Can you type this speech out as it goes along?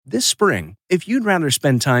This spring, if you'd rather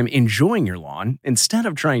spend time enjoying your lawn instead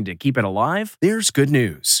of trying to keep it alive, there's good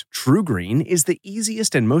news. True Green is the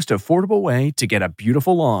easiest and most affordable way to get a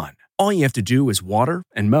beautiful lawn. All you have to do is water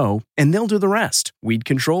and mow, and they'll do the rest. Weed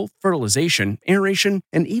control, fertilization, aeration,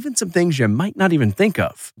 and even some things you might not even think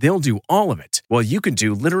of. They'll do all of it, while you can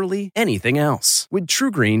do literally anything else. With True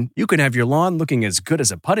Green, you can have your lawn looking as good as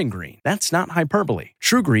a putting green. That's not hyperbole.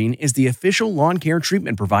 True Green is the official lawn care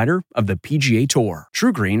treatment provider of the PGA Tour.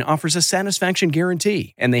 True Green offers a satisfaction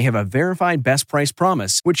guarantee, and they have a verified best price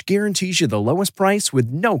promise, which guarantees you the lowest price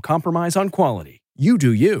with no compromise on quality. You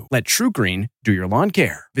do you. Let True Green do your lawn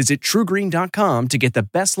care. Visit truegreen.com to get the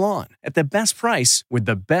best lawn at the best price with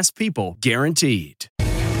the best people guaranteed. Our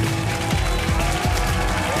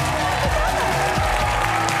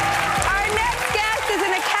next guest is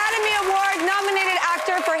an Academy Award-nominated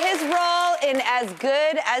actor for his role in As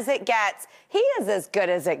Good as It Gets. He is as good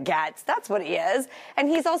as it gets. That's what he is. And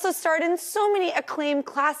he's also starred in so many acclaimed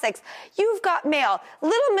classics. You've Got Mail,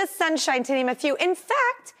 Little Miss Sunshine, to name a few. In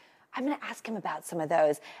fact, I'm going to ask him about some of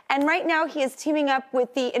those. And right now, he is teaming up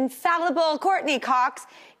with the infallible Courtney Cox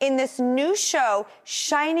in this new show,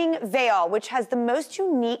 Shining Vale, which has the most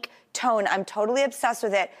unique tone. I'm totally obsessed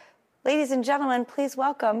with it. Ladies and gentlemen, please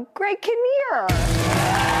welcome Greg Kinnear.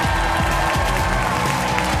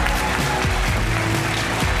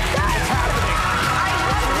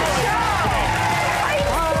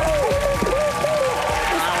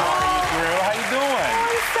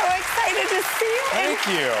 Thank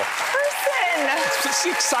you. Just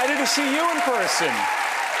excited to see you in person.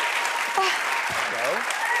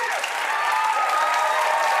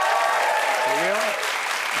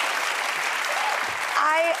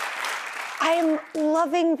 I'm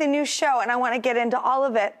loving the new show, and I want to get into all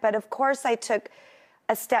of it. But of course, I took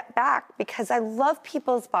a step back because I love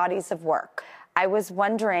people's bodies of work. I was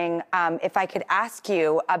wondering if I could ask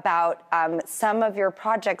you about some of your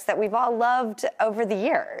projects that we've all loved over the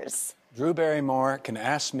years. Drew Barrymore can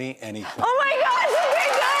ask me anything. Oh my gosh, okay,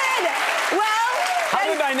 good. Well, how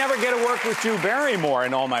did I never get to work with Drew Barrymore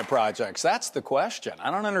in all my projects? That's the question.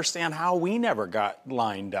 I don't understand how we never got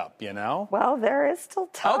lined up, you know? Well, there is still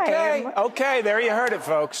time. Okay, there you heard it,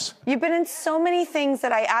 folks. You've been in so many things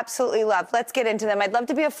that I absolutely love. Let's get into them. I'd love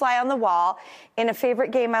to be a fly on the wall in a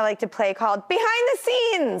favorite game I like to play called Behind the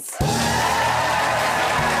Scenes.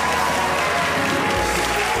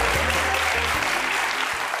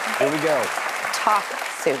 Here we go. Talk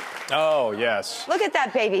soup. Oh, yes. Look at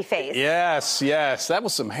that baby face. Yes. That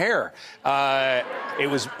was some hair. It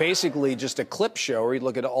was basically just a clip show where you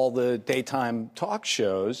look at all the daytime talk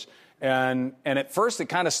shows. And at first it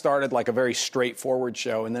kind of started like a very straightforward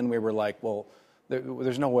show. And then we were like, well,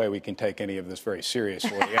 there's no way we can take any of this very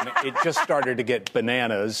seriously. And it just started to get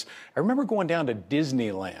bananas. I remember going down to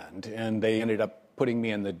Disneyland, and they ended up putting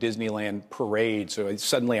me in the Disneyland parade. So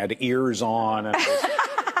suddenly I had ears on, and I was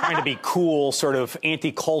trying to be cool, sort of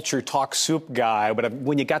anti-culture talk soup guy. But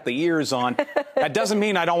when you got the ears on, that doesn't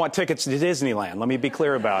mean I don't want tickets to Disneyland. Let me be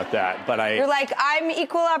clear about that. But you're like, I'm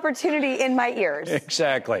equal opportunity in my ears.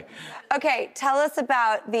 Exactly. Okay, tell us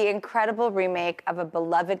about the incredible remake of a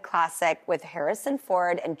beloved classic with Harrison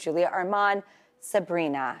Ford and Julia Ormond,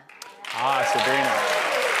 Sabrina. Sabrina.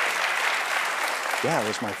 Yeah, it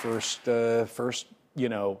was my first,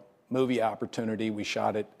 movie opportunity. We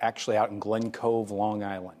shot it actually out in Glen Cove, Long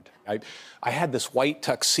Island. I had this white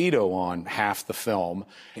tuxedo on half the film,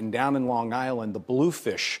 and down in Long Island, the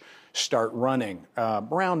bluefish start running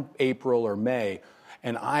around April or May.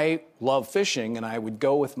 And I love fishing, and I would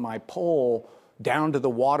go with my pole down to the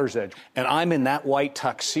water's edge. And I'm in that white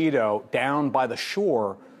tuxedo down by the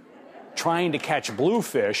shore trying to catch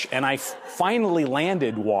bluefish, and I finally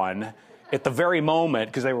landed one at the very moment,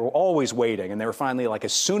 because they were always waiting, and they were finally like,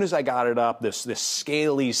 as soon as I got it up, this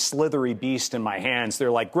scaly, slithery beast in my hands, they're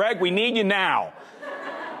like, Greg, we need you now.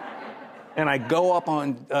 And I go up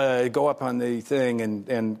on the thing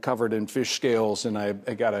and covered in fish scales, and I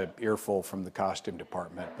got an earful from the costume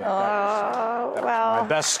department. But that was my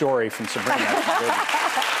best story from Sabrina.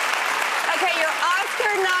 Okay, your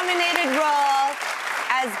Oscar-nominated role,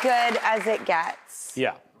 As Good as It Gets.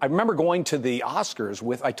 Yeah. I remember going to the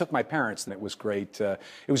Oscars I took my parents, and it was great.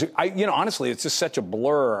 Honestly, it's just such a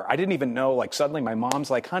blur. I didn't even know, suddenly my mom's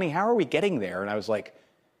like, honey, how are we getting there? And I was like,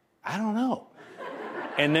 I don't know.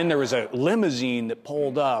 And then there was a limousine that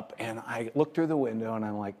pulled up, and I looked through the window, and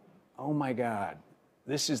I'm like, oh my God,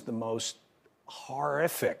 this is the most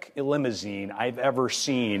horrific limousine I've ever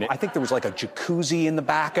seen. I think there was like a jacuzzi in the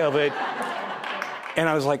back of it. And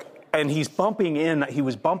I was like, And he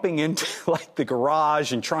was bumping into like the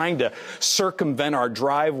garage and trying to circumvent our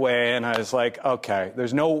driveway. And I was like, okay,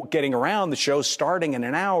 there's no getting around. The show's starting in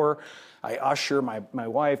an hour. I usher my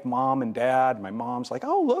wife, mom, and dad. My mom's like,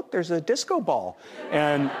 oh, look, there's a disco ball.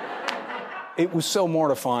 And it was so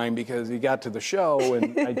mortifying because he got to the show,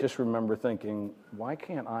 and I just remember thinking, why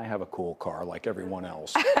can't I have a cool car like everyone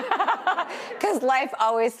else? Because life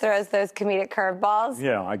always throws those comedic curveballs.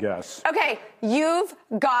 Yeah, I guess. Okay, you've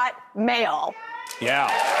got mail. Yeah.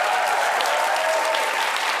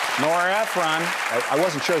 Nora Ephron. I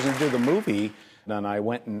wasn't chosen to do the movie. And I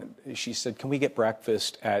went and she said, can we get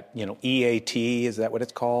breakfast at, EAT? Is that what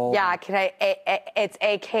it's called? Yeah, it's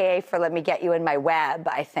AKA for let me get you in my web,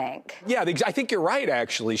 I think. Yeah, I think you're right,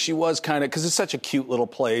 actually. She was kind of, because it's such a cute little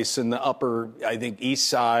place in the upper, I think, east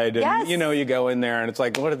side. And, yes. You go in there and it's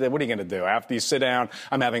like, what are you going to do? After you sit down,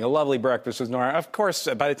 I'm having a lovely breakfast with Nora. Of course,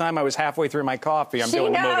 by the time I was halfway through my coffee, I'm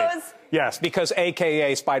doing the movie. Yes, because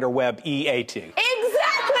AKA Spiderweb EAT. Exactly!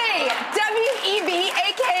 WEB,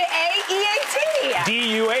 AKA EAT.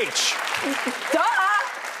 DUH.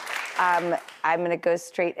 Duh! I'm going to go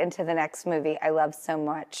straight into the next movie I love so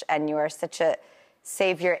much, and you are such a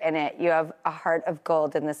savior in it. You have a heart of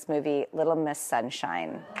gold in this movie, Little Miss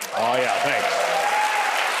Sunshine. Oh, yeah,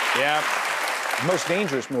 thanks. Yeah. Most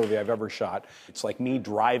dangerous movie I've ever shot. It's like me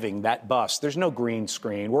driving that bus. There's no green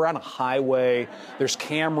screen. We're on a highway. There's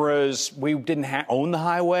cameras. We didn't own the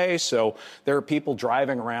highway, so there are people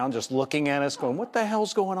driving around just looking at us going, what the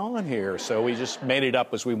hell's going on here? So we just made it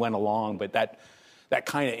up as we went along. But that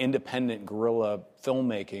kind of independent guerrilla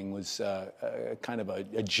filmmaking was kind of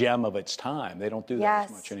a gem of its time. They don't do that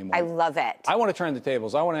as much anymore. I love it. I want to turn the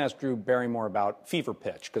tables. I want to ask Drew Barrymore about Fever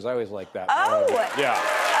Pitch, because I always like that. Oh! Yeah.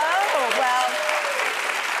 Oh, well...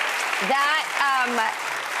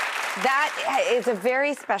 That is a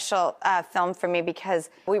very special film for me because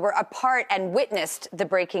we were a part and witnessed the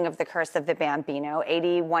breaking of the curse of the Bambino.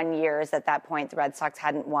 81 years at that point, the Red Sox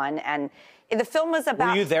hadn't won, and the film was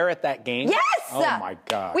about... Were you there at that game? Yes! Oh, my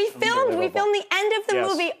God. We filmed the end of the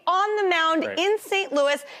movie on the mound in St.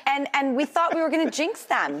 Louis, and we thought we were going to jinx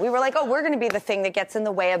them. We were like, oh, we're going to be the thing that gets in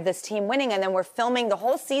the way of this team winning, and then we're filming the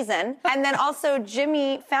whole season. And then also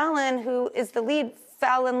Jimmy Fallon, who is the lead,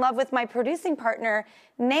 fell in love with my producing partner,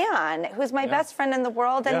 Nan, who's my best friend in the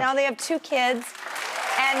world, and now they have 2 kids.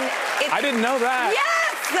 And I didn't know that. Yes!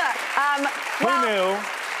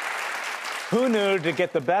 Who knew to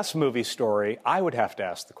get the best movie story, I would have to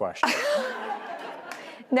ask the question.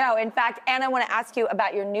 No, in fact, Anna, I want to ask you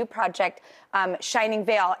about your new project, Shining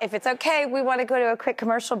Veil. If it's okay, we want to go to a quick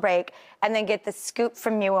commercial break and then get the scoop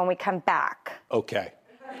from you when we come back. Okay.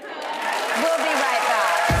 We'll be right back.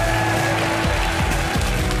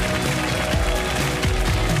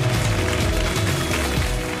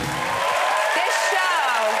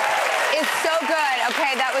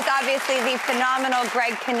 Okay, that was obviously the phenomenal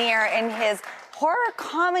Greg Kinnear in his horror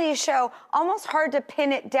comedy show, almost hard to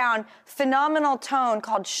pin it down, phenomenal tone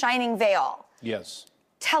called Shining Veil. Yes.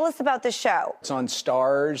 Tell us about the show. It's on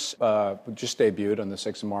Starz, just debuted on the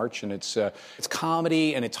 6th of March, and it's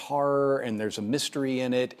comedy and it's horror and there's a mystery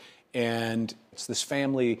in it, and it's this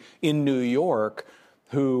family in New York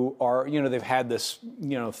who are, they've had this,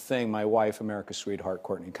 thing. My wife, America's sweetheart,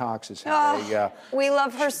 Courtney Cox, has had we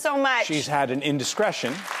love her so much. She's had an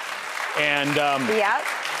indiscretion, and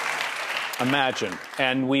imagine.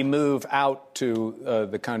 And we move out to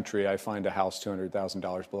the country. I find a house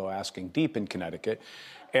 $200,000 below asking, deep in Connecticut,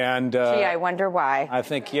 and gee, I wonder why. I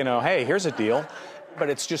think, hey, here's a deal, but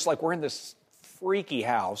it's just like we're in this freaky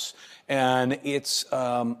house, and it's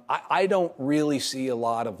I don't really see a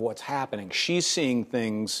lot of what's happening. She's seeing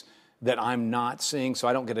things that I'm not seeing, so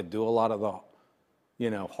I don't get to do a lot of the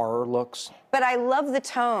horror looks. But I love the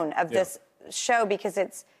tone of this show because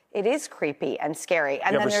it is creepy and scary,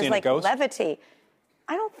 and then there's like levity.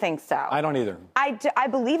 I don't think so. I don't either. I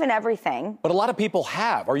believe in everything. But a lot of people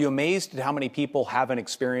have. Are you amazed at how many people have an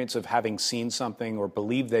experience of having seen something or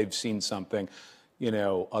believe they've seen something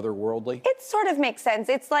otherworldly? It sort of makes sense.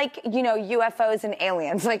 It's like, UFOs and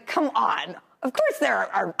aliens. Like, come on. Of course there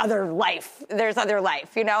are other life. There's other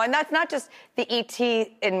life, and that's not just the ET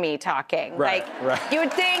in me talking. Right, right. You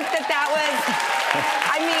would think that was,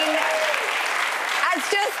 as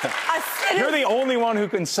just a citizen. You're the only one who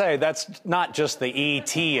can say that's not just the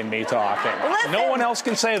ET in me talking. Listen, no one else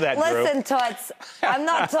can say that, Drew. Listen, Toots, I'm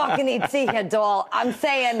not talking ET here, doll. I'm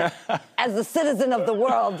saying, as a citizen of the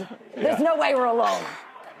world, there's no way we're alone.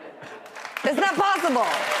 It's not possible.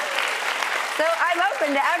 So I'm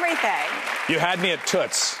open to everything. You had me at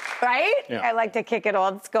Toots. Right? Yeah. I like to kick it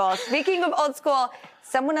old school. Speaking of old school,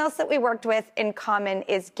 someone else that we worked with in common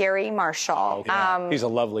is Gary Marshall. He's a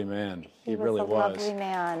lovely man. He really was. A was. lovely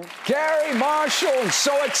man. Gary Marshall, I'm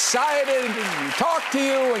so excited to talk to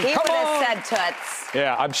you. And He come would on. have said toots.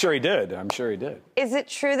 Yeah, I'm sure he did. I'm sure he did. Is it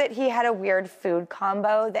true that he had a weird food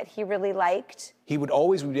combo that he really liked? He would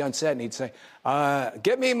always be on set and he'd say,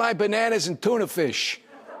 get me my bananas and tuna fish.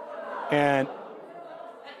 And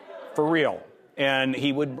for real. And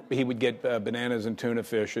he would get bananas and tuna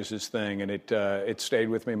fish as his thing, and it stayed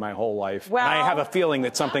with me my whole life. Well, and I have a feeling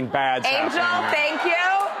that something bad's Angel, happening. thank you.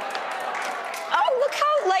 Oh, look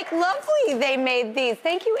how lovely they made these.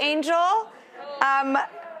 Thank you, Angel.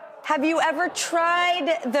 Have you ever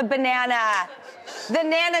tried the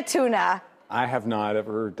Nana tuna? I have not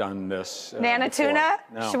ever done this. Nana before. tuna?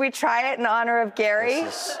 No. Should we try it in honor of Gary?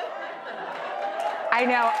 I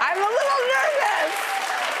know. I'm a little nervous.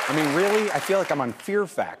 I mean, really? I feel like I'm on Fear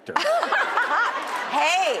Factor.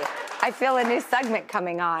 Hey, I feel a new segment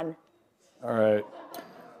coming on. All right.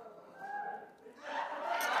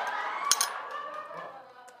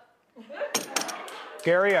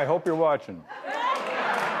 Gary, I hope you're watching.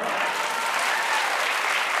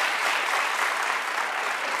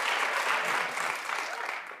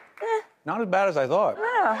 Not as bad as I thought.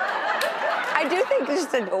 I do think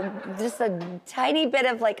just a tiny bit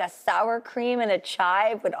of like a sour cream and a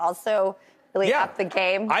chive would also really up the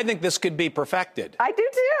game. I think this could be perfected. I do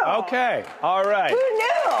too. Okay. All right. Who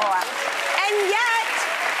knew? And yet,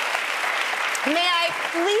 may I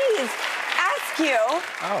please ask you?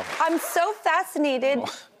 Oh. I'm so fascinated.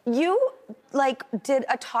 You did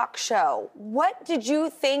a talk show. What did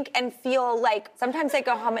you think and feel like? Sometimes I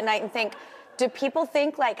go home at night and think, do people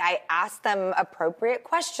think I ask them appropriate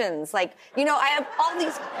questions? I have all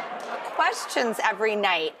these questions every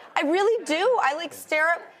night. I really do. I stare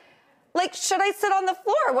up. Should I sit on the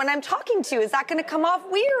floor when I'm talking to you? Is that going to come off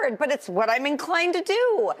weird? But it's what I'm inclined to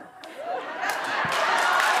do.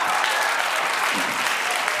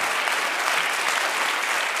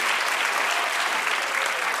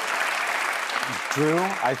 Drew,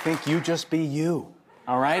 I think you just be you.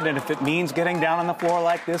 All right? And if it means getting down on the floor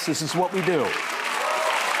like this is what we do.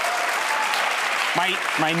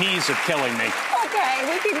 My knees are killing me. Okay,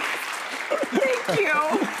 we can. Thank you.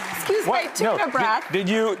 Excuse my tuna breath. Did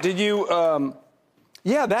you?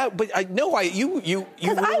 Yeah, that. But I know you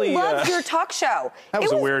Because really. I loved your talk show. That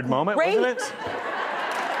was a weird moment, wasn't it?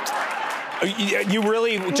 You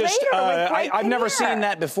really just. I've never seen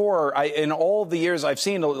that before. In all the years I've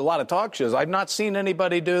seen a lot of talk shows, I've not seen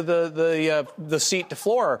anybody do the seat to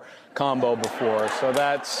floor combo before. So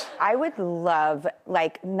that's. I would love,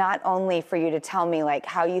 not only for you to tell me,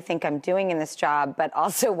 how you think I'm doing in this job, but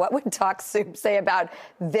also what would Talk Soup say about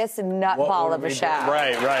this nutball of a show?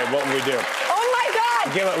 Right. What would we do? Oh my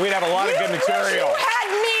God! We'd have a lot of good material. You had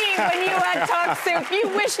me when you had Talk Soup. You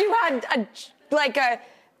wish you had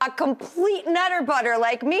a complete nutter butter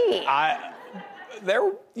like me.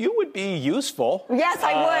 You would be useful. Yes,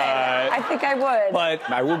 I would. I think I would. But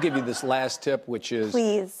I will give you this last tip, which is...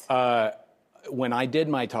 Please. When I did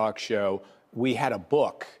my talk show, we had a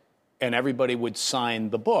book, and everybody would sign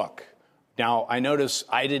the book. Now, I noticed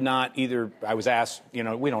I did not either... I was asked, we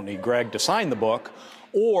don't need Greg to sign the book,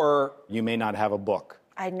 or you may not have a book.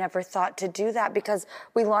 I never thought to do that because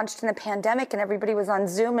we launched in a pandemic and everybody was on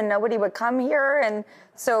Zoom and nobody would come here, and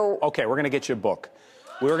so... Okay, we're going to get you a book.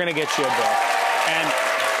 We're going to get you a book.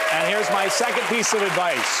 And here's my second piece of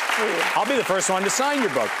advice. Please. I'll be the first one to sign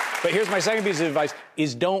your book. But here's my second piece of advice,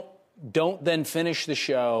 is don't then finish the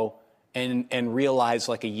show and realize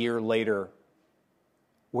a year later,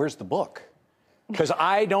 where's the book? Because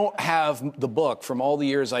I don't have the book from all the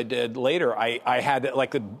years I did later. I had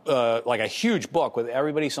a huge book with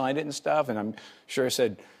everybody signed it and stuff, and I'm sure it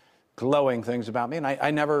said glowing things about me, and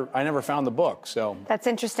I never found the book. So that's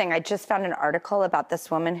interesting. I just found an article about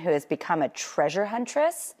this woman who has become a treasure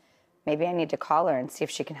huntress. Maybe I need to call her and see if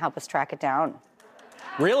she can help us track it down.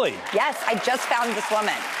 Really? Yes, I just found this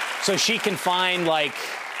woman. So she can find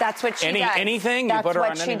that's what she does. Anything? That's you put her what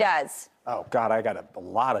on she anything? does. Oh, God, I got a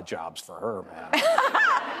lot of jobs for her, man.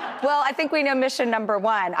 Well, I think we know mission number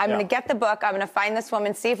one. I'm going to get the book. I'm going to find this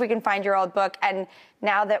woman, see if we can find your old book. And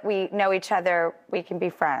now that we know each other, we can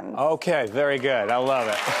be friends. Okay, very good. I love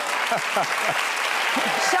it.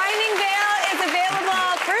 Shining Veil is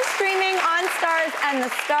available for streaming on Starz and the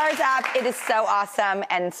Starz app. It is so awesome,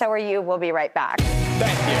 and so are you. We'll be right back.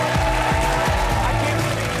 Thank you.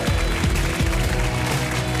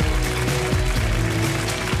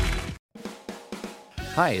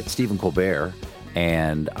 Hi, it's Stephen Colbert.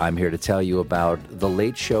 and I'm here to tell you about The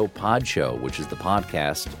Late Show Pod Show, which is the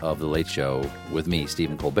podcast of The Late Show with me,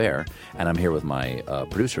 Stephen Colbert, and I'm here with my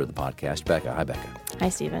producer of the podcast, Becca. Hi, Becca. Hi,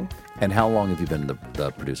 Stephen. And how long have you been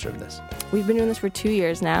the producer of this? We've been doing this for 2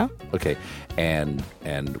 years now. Okay, and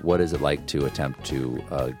what is it like to attempt to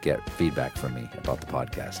get feedback from me about the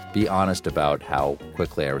podcast? Be honest about how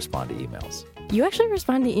quickly I respond to emails. You actually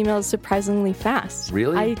respond to emails surprisingly fast.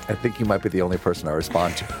 Really? I think you might be the only person I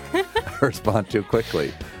respond to. I respond to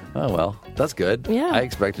quickly. Oh, well, that's good. Yeah. I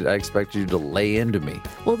expected you to lay into me.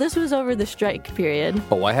 Well, this was over the strike period.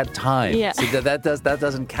 Oh, I had time. Yeah. See, that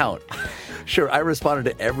doesn't count. Sure, I responded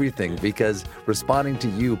to everything because responding to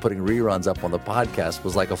you putting reruns up on the podcast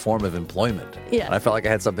was like a form of employment. Yeah. And I felt like I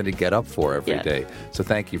had something to get up for every day. So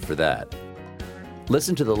thank you for that.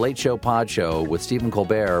 Listen to The Late Show Pod Show with Stephen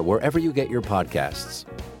Colbert wherever you get your podcasts.